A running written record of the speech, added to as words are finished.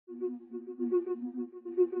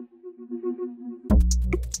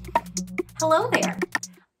Hello there,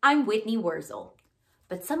 I'm Whitney Wurzel,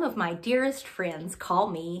 but some of my dearest friends call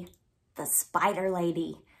me the Spider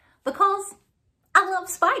Lady because I love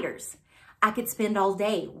spiders. I could spend all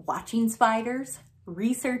day watching spiders,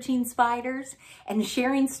 researching spiders, and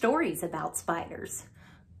sharing stories about spiders.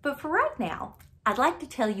 But for right now, I'd like to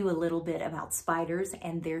tell you a little bit about spiders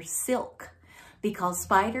and their silk, because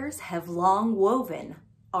spiders have long woven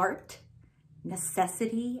art,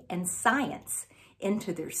 necessity, and science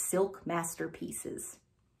into their silk masterpieces.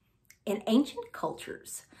 In ancient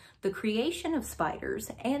cultures, the creation of spiders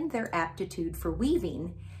and their aptitude for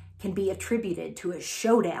weaving can be attributed to a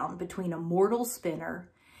showdown between a mortal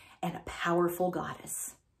spinner and a powerful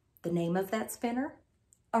goddess. The name of that spinner?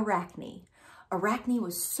 Arachne. Arachne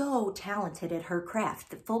was so talented at her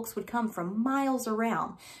craft that folks would come from miles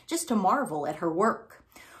around just to marvel at her work.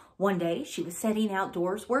 One day, she was sitting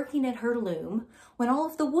outdoors working at her loom when all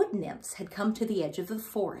of the wood nymphs had come to the edge of the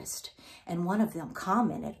forest, and one of them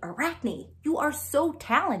commented, "Arachne, you are so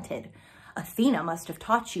talented. Athena must have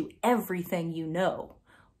taught you everything you know."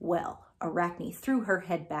 Well, Arachne threw her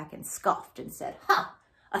head back and scoffed and said, "Ha!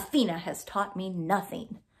 Athena has taught me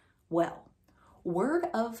nothing." Well, word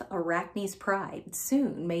of Arachne's pride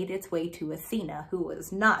soon made its way to Athena, who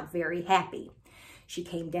was not very happy. She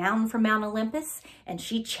came down from Mount Olympus and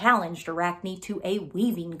she challenged Arachne to a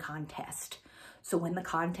weaving contest. So when the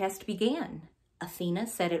contest began, Athena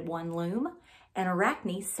sat at one loom and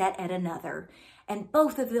Arachne sat at another, and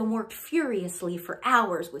both of them worked furiously for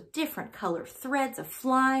hours with different colored threads of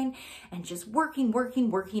flying and just working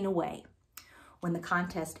away. When the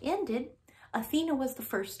contest ended, Athena was the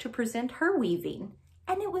first to present her weaving,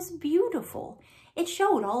 and it was beautiful. It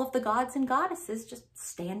showed all of the gods and goddesses just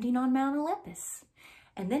standing on Mount Olympus.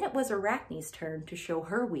 And then it was Arachne's turn to show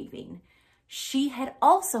her weaving. She had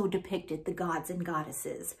also depicted the gods and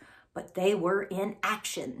goddesses, but they were in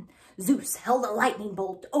action. Zeus held a lightning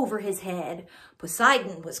bolt over his head.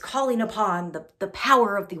 Poseidon was calling upon the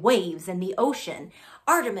power of the waves and the ocean.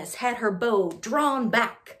 Artemis had her bow drawn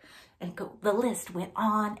back. And the list went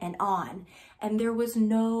on. And there was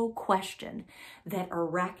no question that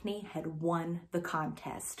Arachne had won the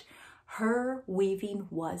contest. Her weaving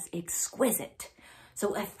was exquisite.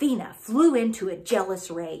 So Athena flew into a jealous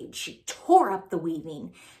rage. She tore up the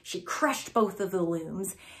weaving. She crushed both of the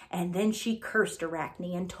looms. And then she cursed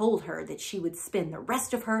Arachne and told her that she would spend the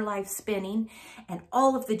rest of her life spinning, and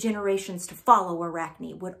all of the generations to follow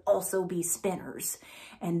Arachne would also be spinners.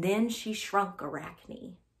 And then she shrunk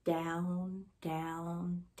Arachne down,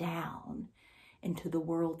 down, down into the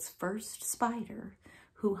world's first spider,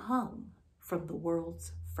 who hung from the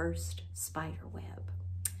world's first spider web.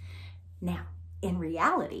 Now, in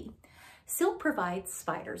reality, silk provides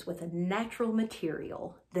spiders with a natural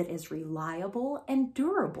material that is reliable and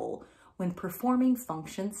durable when performing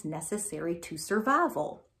functions necessary to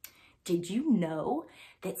survival. Did you know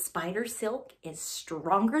that spider silk is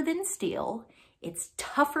stronger than steel, it's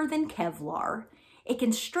tougher than Kevlar, it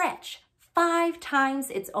can stretch 5 times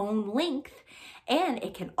its own length, and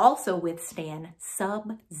it can also withstand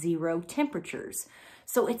sub-zero temperatures?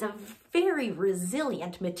 So it's a very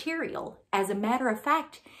resilient material. As a matter of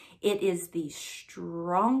fact, it is the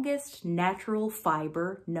strongest natural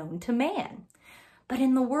fiber known to man. But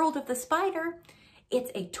in the world of the spider,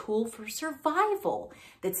 it's a tool for survival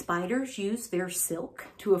that spiders use their silk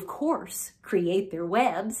to, of course, create their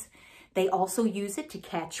webs. They also use it to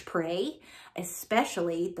catch prey,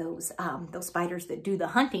 especially those spiders that do the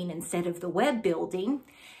hunting instead of the web building.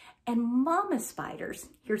 And mama spiders,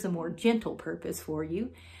 here's a more gentle purpose for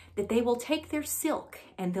you, that they will take their silk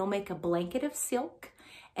and they'll make a blanket of silk,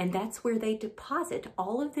 and that's where they deposit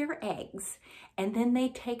all of their eggs. And then they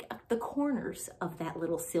take the corners of that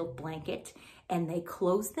little silk blanket and they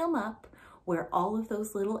close them up where all of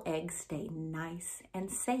those little eggs stay nice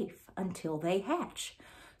and safe until they hatch.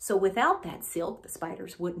 So without that silk, the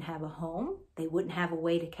spiders wouldn't have a home, they wouldn't have a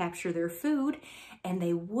way to capture their food, and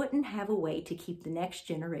they wouldn't have a way to keep the next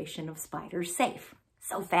generation of spiders safe.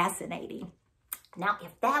 So fascinating. Now,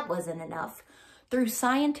 if that wasn't enough, through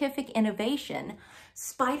scientific innovation,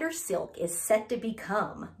 spider silk is set to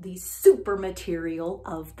become the super material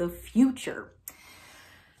of the future.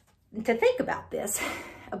 To think about this,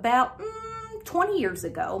 about 20 years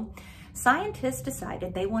ago, scientists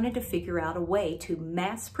decided they wanted to figure out a way to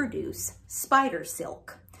mass produce spider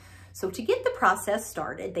silk. So to get the process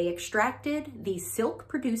started, they extracted the silk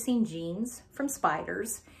producing genes from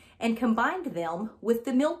spiders and combined them with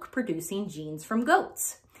the milk producing genes from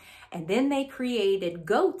goats. And then they created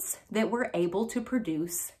goats that were able to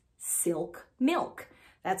produce silk milk.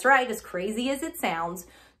 That's right, as crazy as it sounds,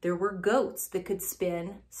 there were goats that could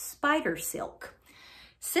spin spider silk.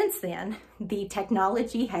 Since then, the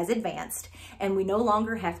technology has advanced and we no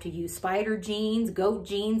longer have to use spider genes, goat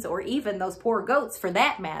genes, or even those poor goats for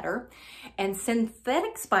that matter. And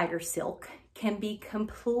synthetic spider silk can be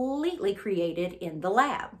completely created in the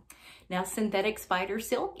lab. Now, synthetic spider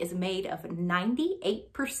silk is made of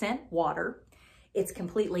 98% water. It's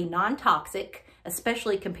completely non-toxic,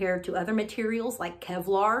 especially compared to other materials like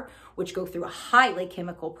Kevlar, which go through a highly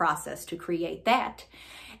chemical process to create that.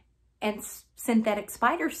 And synthetic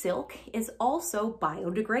spider silk is also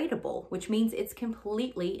biodegradable, which means it's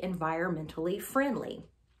completely environmentally friendly.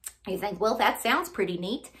 You think, well, that sounds pretty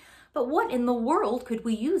neat, but what in the world could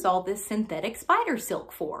we use all this synthetic spider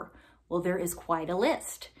silk for? Well, there is quite a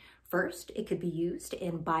list. First, it could be used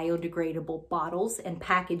in biodegradable bottles and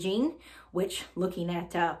packaging, which, looking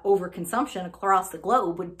at overconsumption across the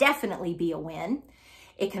globe, would definitely be a win.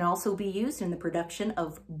 It can also be used in the production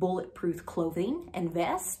of bulletproof clothing and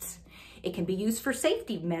vests. It can be used for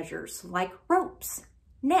safety measures like ropes,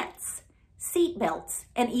 nets, seat belts,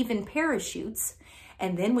 and even parachutes.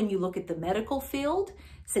 And then when you look at the medical field,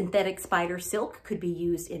 synthetic spider silk could be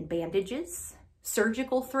used in bandages,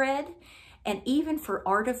 surgical thread, and even for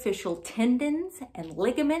artificial tendons and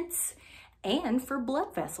ligaments, and for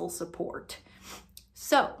blood vessel support.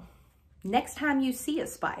 So, next time you see a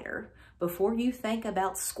spider, before you think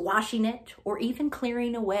about squashing it or even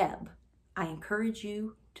clearing a web, I encourage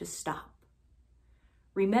you to stop.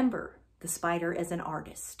 Remember the spider as an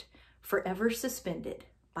artist, forever suspended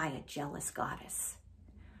by a jealous goddess.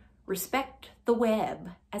 Respect the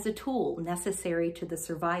web as a tool necessary to the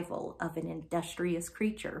survival of an industrious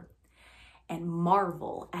creature, and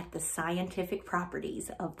marvel at the scientific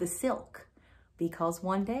properties of the silk, because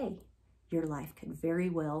one day your life could very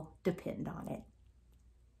well depend on it.